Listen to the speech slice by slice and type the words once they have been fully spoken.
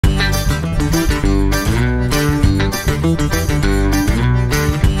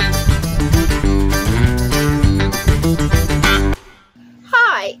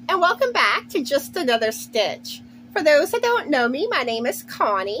another stitch. For those that don't know me, my name is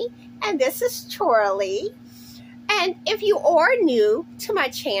Connie, and this is Charlie. And if you are new to my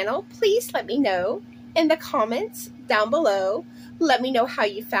channel, please let me know in the comments down below. Let me know how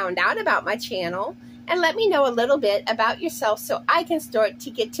you found out about my channel, and let me know a little bit about yourself so I can start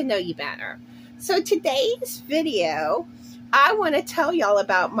to get to know you better. So today's video, I want to tell y'all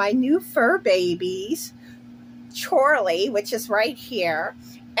about my new fur babies, Charlie, which is right here,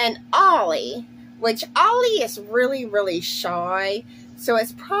 and Ollie, which Ollie is really shy, so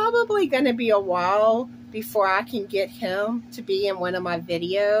it's probably going to be a while before I can get him to be in one of my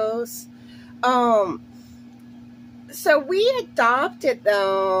videos. So we adopted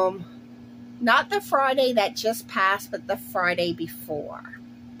them not the Friday that just passed, but the Friday before.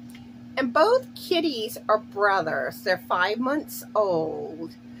 And both kitties are brothers. They're 5 months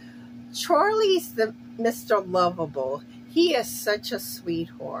old. Charlie's the Mr. Lovable. He is such a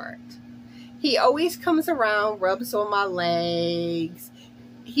sweetheart. He always comes around, rubs on my legs.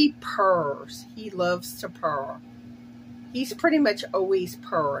 He purrs. He loves to purr. He's pretty much always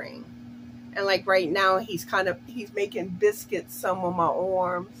purring. And like right now, he's making biscuits some on my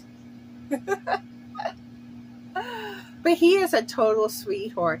arms. But he is a total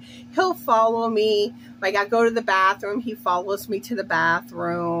sweetheart. He'll follow me. Like I go to the bathroom, he follows me to the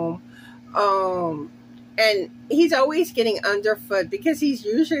bathroom. And he's always getting underfoot because he's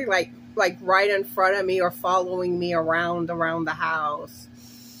usually like right in front of me or following me around the house.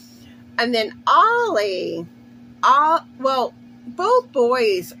 And then Ollie, well, both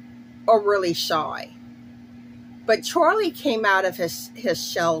boys are really shy, but Charlie came out of his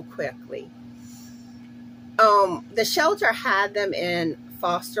shell quickly. The shelter had them in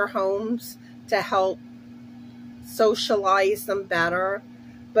foster homes to help socialize them better,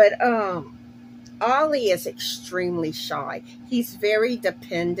 but Ollie is extremely shy. He's very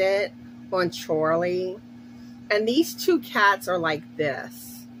dependent on Charlie, and these two cats are like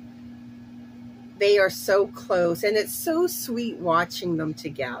this. They are so close, and it's so sweet watching them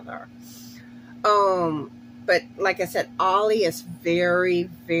together. But like I said, Ollie is very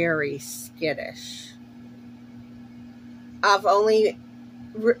skittish. I've only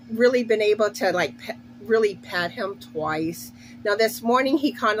really been able to really pet him twice. Now this morning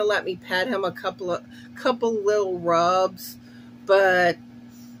he kind of let me pet him a couple little rubs, but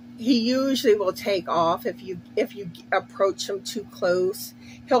he usually will take off if you approach him too close.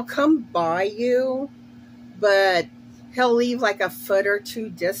 He'll come by you, but he'll leave like a foot or two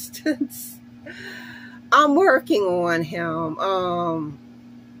distance. I'm working on him.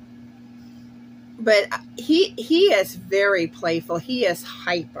 But he is very playful. He is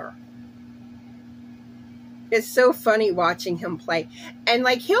hyper. It's so funny watching him play. And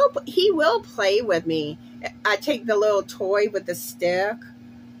like he will play with me. I take the little toy with the stick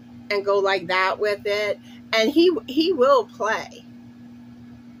and go like that with it, and he will play.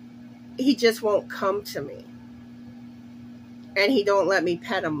 He just won't come to me. And he don't let me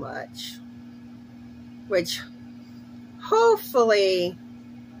pet him much. Which hopefully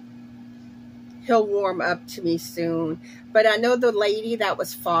he'll warm up to me soon. But I know the lady that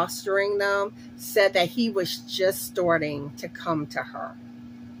was fostering them said that he was just starting to come to her.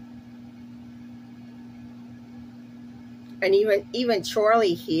 And even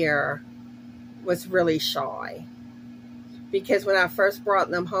Charlie here was really shy. Because when I first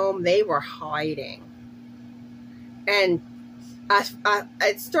brought them home, they were hiding. And I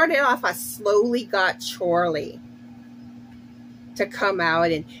started off, I slowly got Charlie to come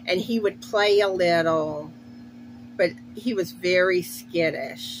out, and he would play a little, but he was very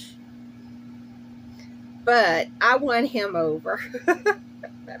skittish. But I won him over.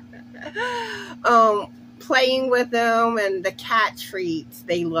 Playing with them, and the cat treats.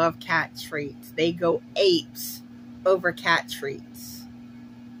 They love cat treats. They go apes over cat treats.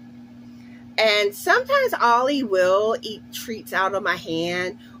 And sometimes Ollie will eat treats out of my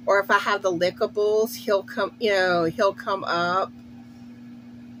hand, or if I have the lickables, he'll come up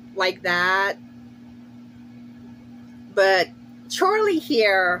like that. But Charlie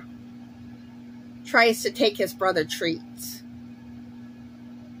here tries to take his brother treats.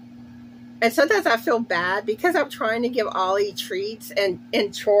 And sometimes I feel bad because I'm trying to give Ollie treats, and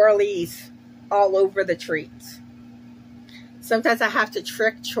Charlie's all over the treats. Sometimes I have to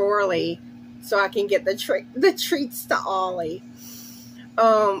trick Charlie so I can get the treats to Ollie.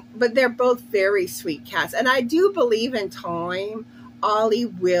 But they're both very sweet cats. And I do believe in time, Ollie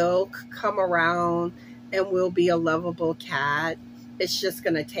will come around and will be a lovable cat. It's just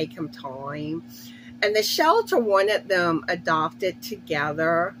going to take him time. And the shelter wanted them adopted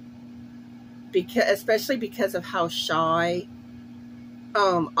together, especially because of how shy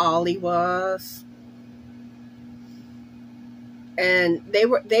Ollie was. And they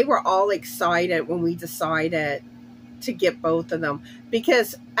were all excited when we decided to get both of them,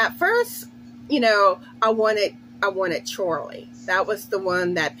 because at first, you know, I wanted Charlie. That was the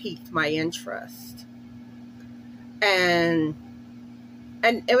one that piqued my interest. And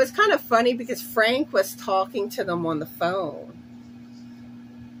it was kind of funny because Frank was talking to them on the phone.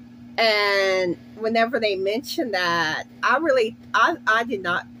 And whenever they mentioned that, I was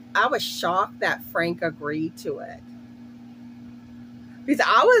shocked that Frank agreed to it. Because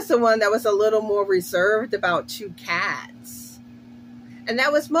I was the one that was a little more reserved about 2 cats. And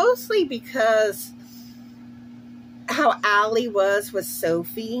that was mostly because how Ollie was with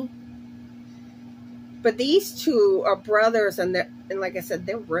Sophie. But these 2 are brothers, and like I said,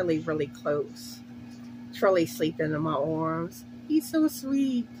 they're really, really close. Charlie's sleeping in my arms. He's so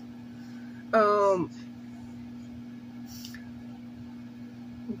sweet. But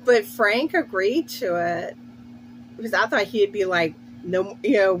Frank agreed to it because I thought he'd be like, no,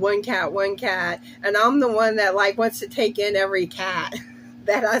 you know, one cat, and I'm the one that like wants to take in every cat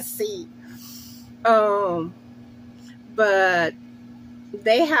that I see. But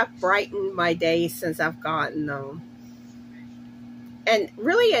they have brightened my day since I've gotten them. And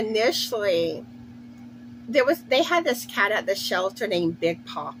really, initially, they had this cat at the shelter named Big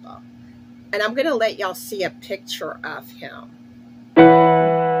Papa, and I'm gonna let y'all see a picture of him.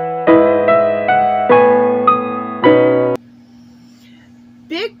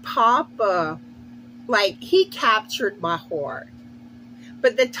 Big Papa, like, he captured my heart,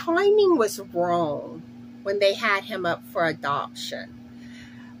 but the timing was wrong when they had him up for adoption.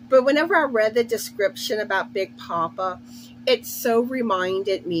 But whenever I read the description about Big Papa, it so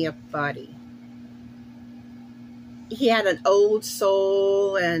reminded me of Buddy. He had an old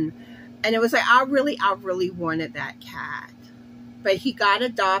soul, and it was like, I really wanted that cat. But he got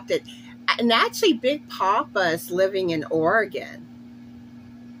adopted. And actually, Big Papa is living in Oregon.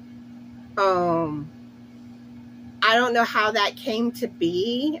 I don't know how that came to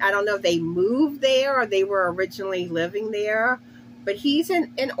be. I don't know if they moved there or they were originally living there. But he's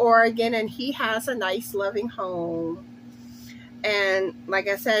in Oregon, and he has a nice, loving home. And like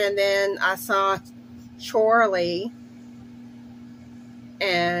I said, and then I saw Charlie,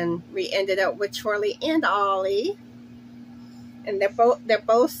 and we ended up with Charlie and Ollie. And they're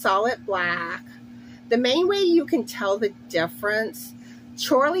both solid black. The main way you can tell the difference,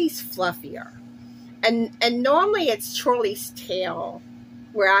 Charlie's fluffier. And normally it's Charlie's tail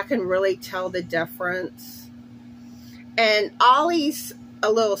where I can really tell the difference. And Ollie's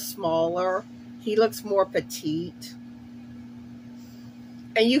a little smaller. He looks more petite.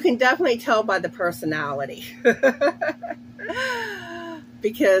 And you can definitely tell by the personality.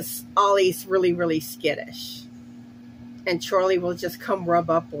 Because Ollie's really, really skittish. And Charlie will just come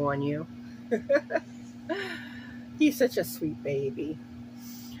rub up on you. He's such a sweet baby.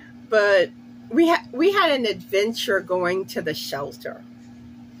 But we had an adventure going to the shelter.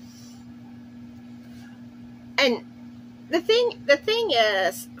 And the thing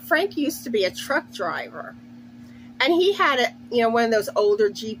is, Frank used to be a truck driver. And he had one of those older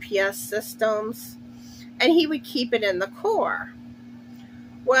GPS systems. And he would keep it in the car.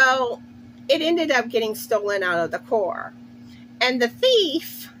 Well, it ended up getting stolen out of the car. And the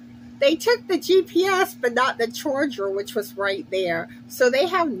thief, they took the GPS, but not the charger, which was right there. So they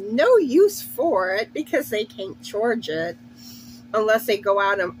have no use for it because they can't charge it unless they go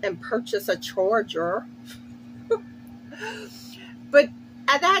out and purchase a charger. But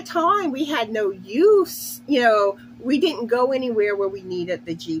at that time, we had no use. We didn't go anywhere where we needed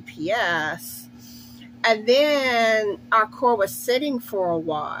the GPS. And then our car was sitting for a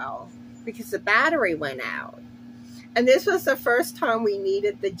while because the battery went out. And this was the first time we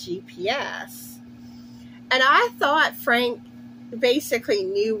needed the GPS. And I thought Frank basically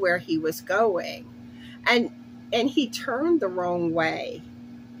knew where he was going. And he turned the wrong way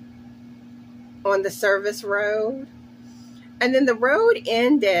on the service road. And then the road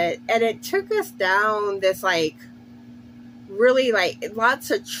ended, and it took us down this really lots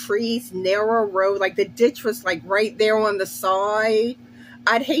of trees, narrow road. Like the ditch was right there on the side.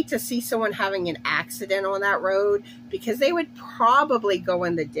 I'd hate to see someone having an accident on that road because they would probably go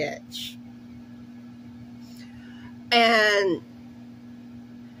in the ditch. And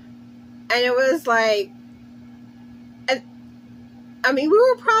it was we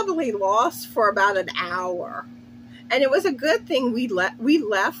were probably lost for about an hour. And it was a good thing we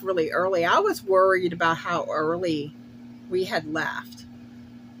left really early. I was worried about how early we had left.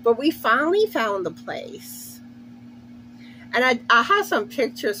 But we finally found the place. And I have some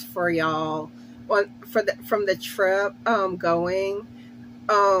pictures for y'all from the trip going.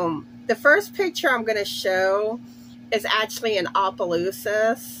 The first picture I'm going to show is actually an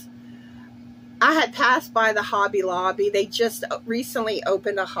Opelousas. I had passed by the Hobby Lobby. They just recently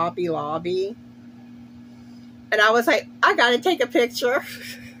opened a Hobby Lobby. And I was like, I gotta take a picture.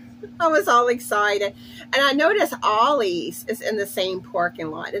 I was all excited. And I noticed Ollie's is in the same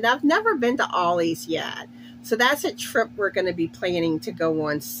parking lot. And I've never been to Ollie's yet. So that's a trip we're going to be planning to go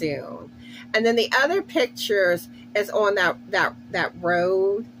on soon. And then the other pictures is on that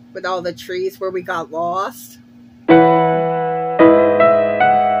road with all the trees where we got lost.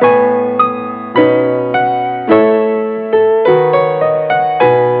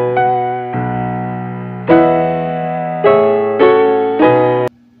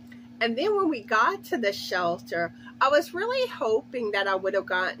 And then when we got to the shelter, I was really hoping that I would have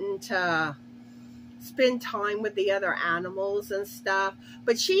gotten to spend time with the other animals and stuff.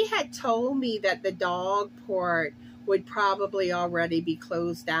 But she had told me that the dog part would probably already be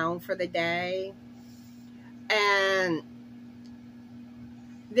closed down for the day. And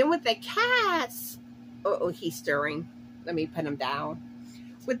then with the cats, oh, he's stirring. Let me put him down.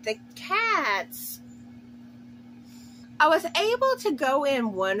 With the cats, I was able to go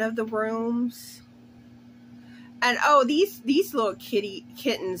in one of the rooms, and oh, these little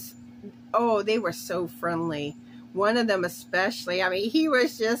kittens, oh, they were so friendly. One of them especially, I mean, he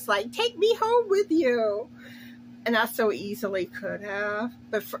was just like, take me home with you. And I so easily could have,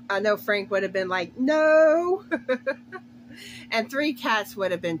 but I know Frank would have been like, no. And 3 cats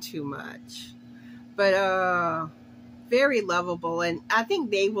would have been too much. But very lovable, and I think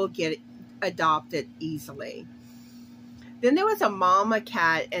they will get adopted easily. Then there was a mama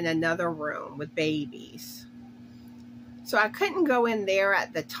cat in another room with babies. So I couldn't go in there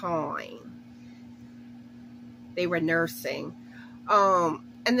at the time. They were nursing. And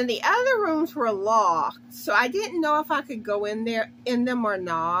then the other rooms were locked. So I didn't know if I could go in them or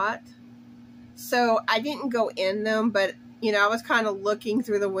not. So I didn't go in them, but you know, I was kind of looking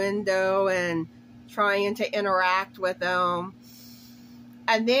through the window and trying to interact with them.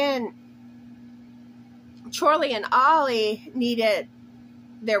 And then Charlie and Ollie needed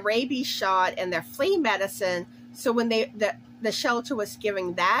their rabies shot and their flea medicine. So when the shelter was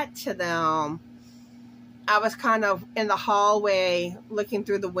giving that to them, I was kind of in the hallway looking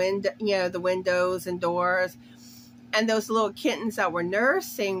through the window, you know, the windows and doors. And those little kittens that were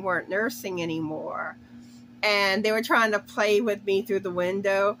nursing weren't nursing anymore. And they were trying to play with me through the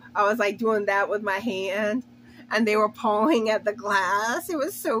window. I was like doing that with my hand. And they were pawing at the glass. It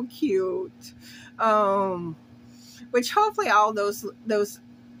was so cute. Which hopefully all those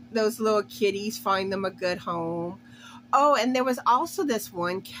little kitties find them a good home. Oh, and there was also this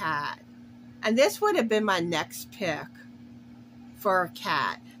one cat. And this would have been my next pick for a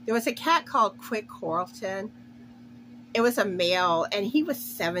cat. There was a cat called Quick Carlton. It was a male, and he was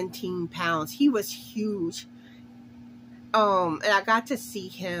 17 pounds. He was huge. And I got to see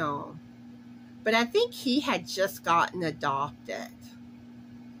him. But I think he had just gotten adopted,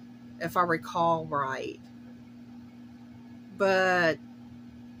 if I recall right. But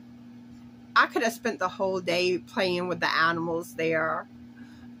I could have spent the whole day playing with the animals there.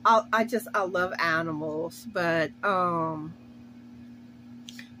 I love animals, but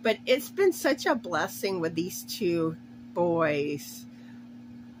it's been such a blessing with these 2 boys.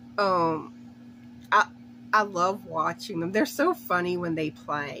 I love watching them. They're so funny when they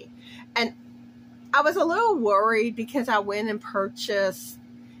play. And I was a little worried because I went and purchased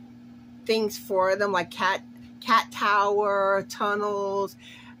things for them, like cat tower, tunnels,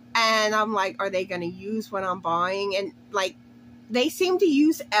 and I'm like, are they going to use what I'm buying? And like, they seem to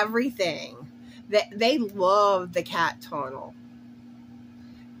use everything. They love the cat tunnel,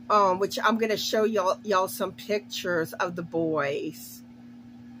 which I'm going to show y'all some pictures of the boys,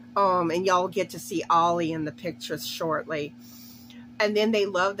 and y'all get to see Ollie in the pictures shortly. And then they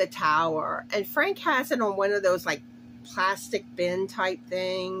love the tower, and Frank has it on one of those like plastic bin type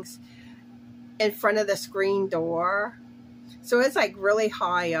things in front of the screen door. So it's like really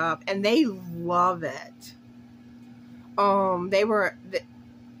high up, and they love it.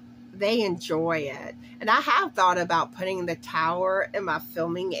 They enjoy it. And I have thought about putting the tower in my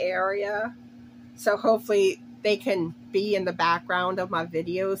filming area. So hopefully they can be in the background of my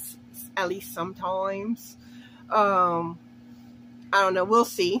videos at least sometimes. I don't know. We'll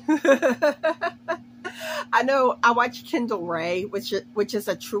see. I know I watch Kendall Ray, which is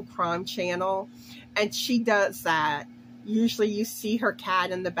a true crime channel, and she does that. Usually you see her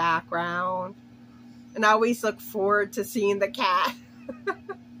cat in the background, and I always look forward to seeing the cat.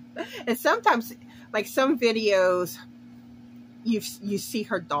 And sometimes, like some videos, you see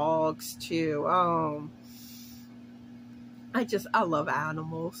her dogs too. I love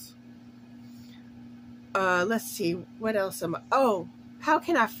animals. let's see, what else am I? Oh, how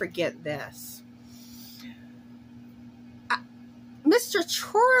can I forget this? Mr.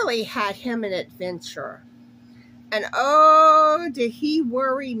 Charlie had him an adventure. And oh, did he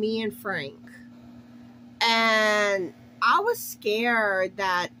worry me and Frank. And I was scared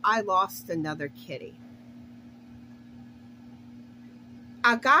that I lost another kitty.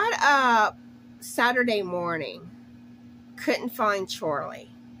 I got up Saturday morning, couldn't find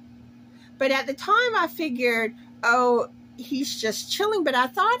Charlie. But at the time I figured, oh, he's just chilling. But I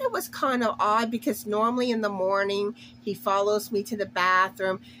thought it was kind of odd because normally in the morning he follows me to the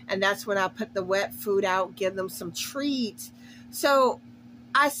bathroom, and that's when I put the wet food out, give them some treats. So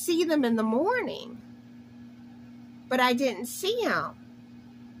I see them in the morning, but I didn't see him.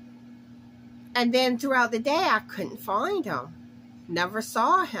 And then throughout the day I couldn't find him. Never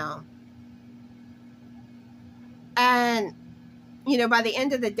saw him. And you know, by the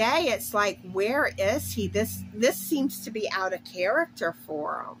end of the day, it's like, where is he? This seems to be out of character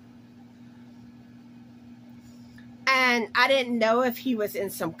for him. And I didn't know if he was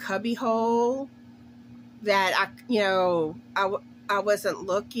in some cubby hole that I wasn't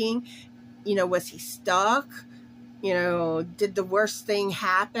looking. You know, was he stuck? You know, did the worst thing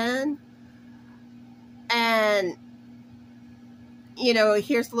happen? And, you know,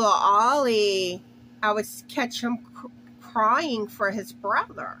 here's little Ollie. I would catch him crying for his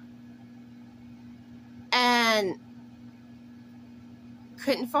brother and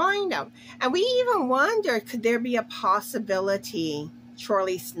couldn't find him. And we even wondered, could there be a possibility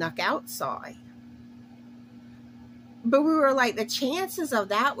Charlie snuck outside? But we were like, the chances of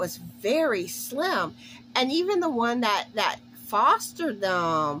that was very slim. And even the one that fostered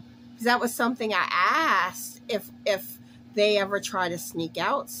them, because that was something I asked, if they ever try to sneak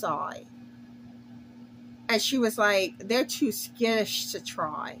outside. And she was like, they're too skittish to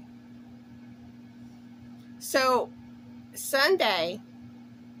try. So Sunday,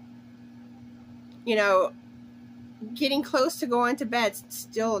 you know, getting close to going to bed,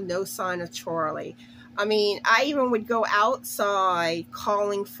 still no sign of Charlie. I mean, I even would go outside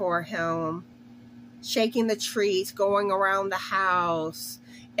calling for him, shaking the trees, going around the house,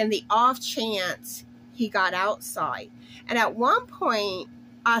 and the off chance he got outside. And at one point,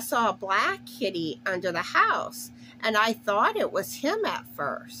 I saw a black kitty under the house, and I thought it was him at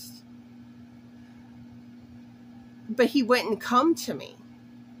first. But he wouldn't come to me.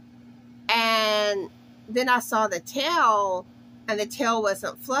 And then I saw the tail, and the tail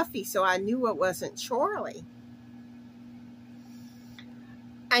wasn't fluffy, so I knew it wasn't Charlie.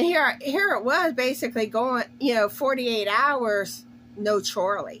 And here it was, basically going, 48 hours, no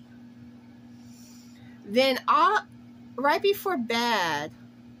Charlie. Then right before bed,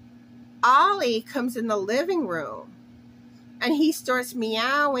 Ollie comes in the living room and he starts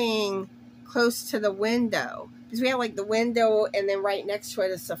meowing close to the window, because we have like the window and then right next to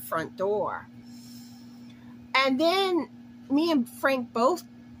it is the front door. And then me and Frank both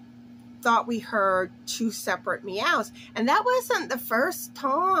thought we heard two separate meows, and that wasn't the first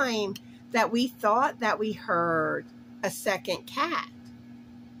time that we thought that we heard a second cat.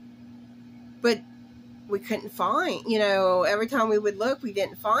 But we couldn't find, every time we would look, we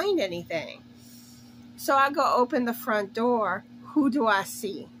didn't find anything. So I go open the front door. Who do I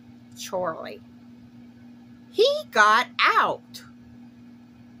see? Charlie. He got out.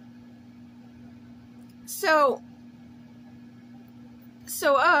 So,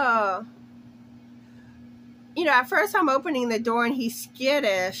 at first I'm opening the door and he's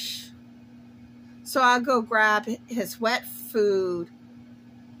skittish. So I go grab his wet food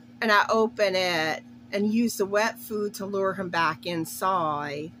and I open it and use the wet food to lure him back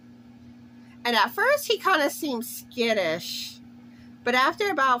inside. And at first he kind of seemed skittish, but after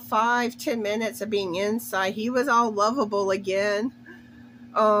about 5-10 minutes of being inside, he was all lovable again.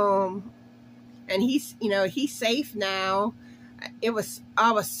 And he's safe now. I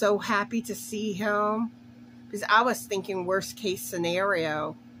was so happy to see him, because I was thinking worst case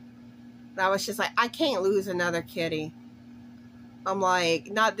scenario. I was just like, I can't lose another kitty. I'm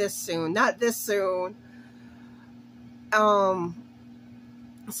like, not this soon, not this soon.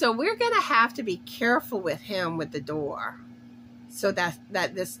 So we're going to have to be careful with him with the door, so that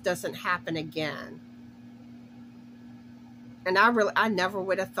this doesn't happen again. And I never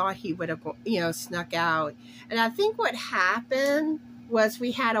would have thought he would have, snuck out. And I think what happened was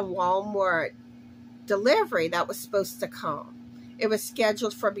we had a Walmart delivery that was supposed to come. It was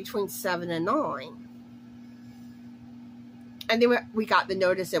scheduled for between 7 and 9. And then we got the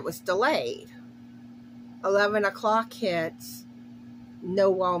notice it was delayed. 11 o'clock hits,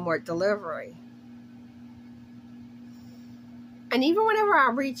 no Walmart delivery. And even whenever I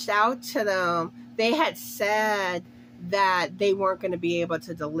reached out to them, they had said that they weren't going to be able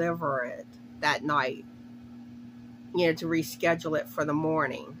to deliver it that night, you know, to reschedule it for the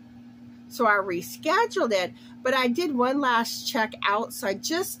morning. So I rescheduled it, but I did one last check outside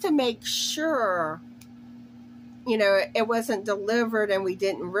just to make sure, you know, it wasn't delivered and we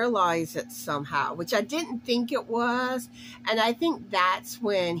didn't realize it somehow, which I didn't think it was. And I think that's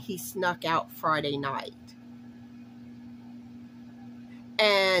when he snuck out Friday night.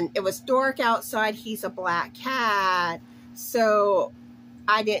 And it was dark outside. He's a black cat. So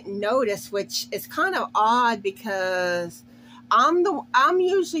I didn't notice, which is kind of odd because I'm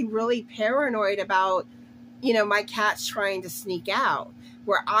usually really paranoid about, you know, my cat's trying to sneak out,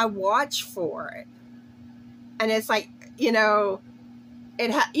 where I watch for it. And it's like, you know,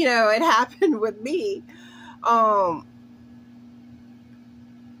 it happened with me. And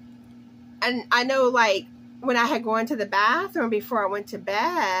I know, like, when I had gone to the bathroom before I went to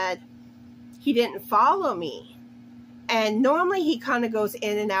bed, he didn't follow me. And normally he kind of goes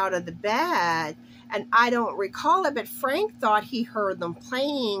in and out of the bed, and I don't recall it, but Frank thought he heard them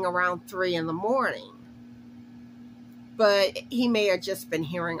playing around 3 in the morning. But he may have just been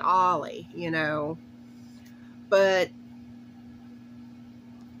hearing Ollie, you know. But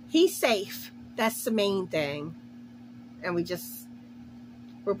he's safe. That's the main thing. And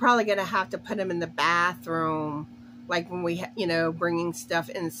we're probably going to have to put him in the bathroom, like when we, you know, bringing stuff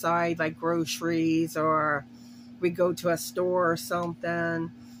inside, like groceries, or we go to a store or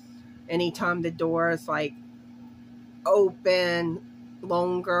something. Anytime the door is like open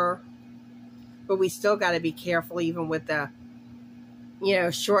longer. But we still got to be careful even with the, you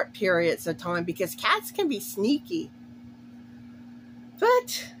know, short periods of time, because cats can be sneaky.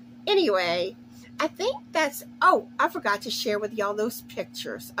 But anyway, I think that's, oh, I forgot to share with y'all those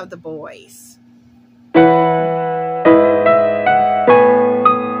pictures of the boys.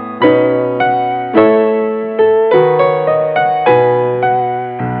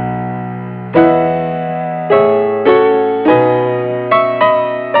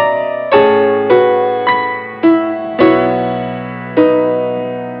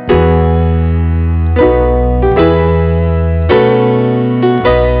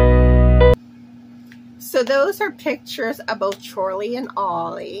 So those are pictures of both Charlie and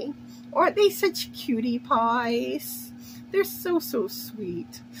Ollie. Aren't they such cutie pies? They're so, so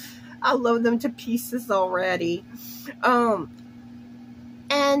sweet. I love them to pieces already. And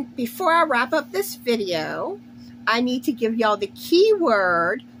before I wrap up this video, I need to give y'all the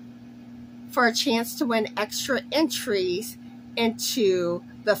keyword for a chance to win extra entries into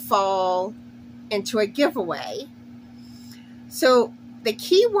the fall, into a giveaway. So the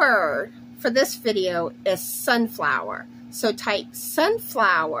keyword for this video is sunflower. So type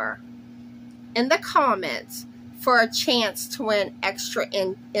sunflower in the comments for a chance to win extra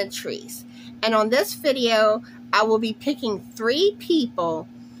entries. And on this video, I will be picking 3 people,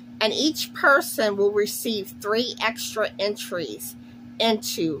 and each person will receive 3 extra entries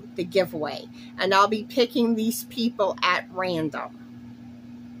into the giveaway. And I'll be picking these people at random.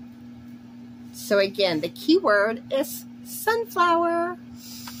 So again, the keyword is sunflower.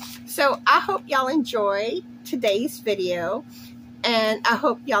 So I hope y'all enjoyed today's video, and I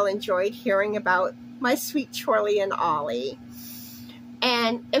hope y'all enjoyed hearing about my sweet Charlie and Ollie.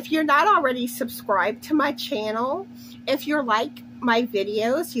 And if you're not already subscribed to my channel, if you like my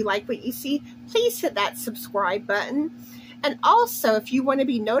videos, you like what you see, please hit that subscribe button. And also, if you want to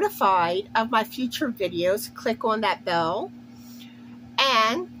be notified of my future videos, click on that bell.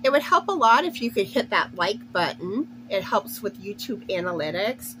 And it would help a lot if you could hit that like button. It helps with YouTube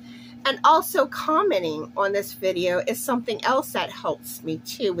analytics. And also commenting on this video is something else that helps me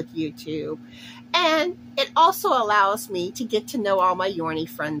too with YouTube. And it also allows me to get to know all my Yarny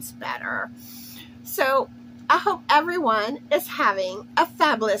friends better. So I hope everyone is having a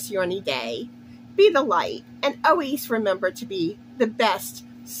fabulous Yarny day. Be the light, and always remember to be the best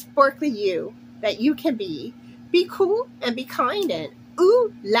sparkly you that you can be. Be cool and be kind, and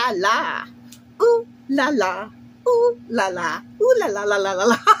ooh la la, ooh la la, ooh la la, ooh la la la la la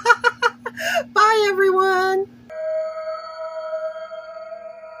la. Bye everyone.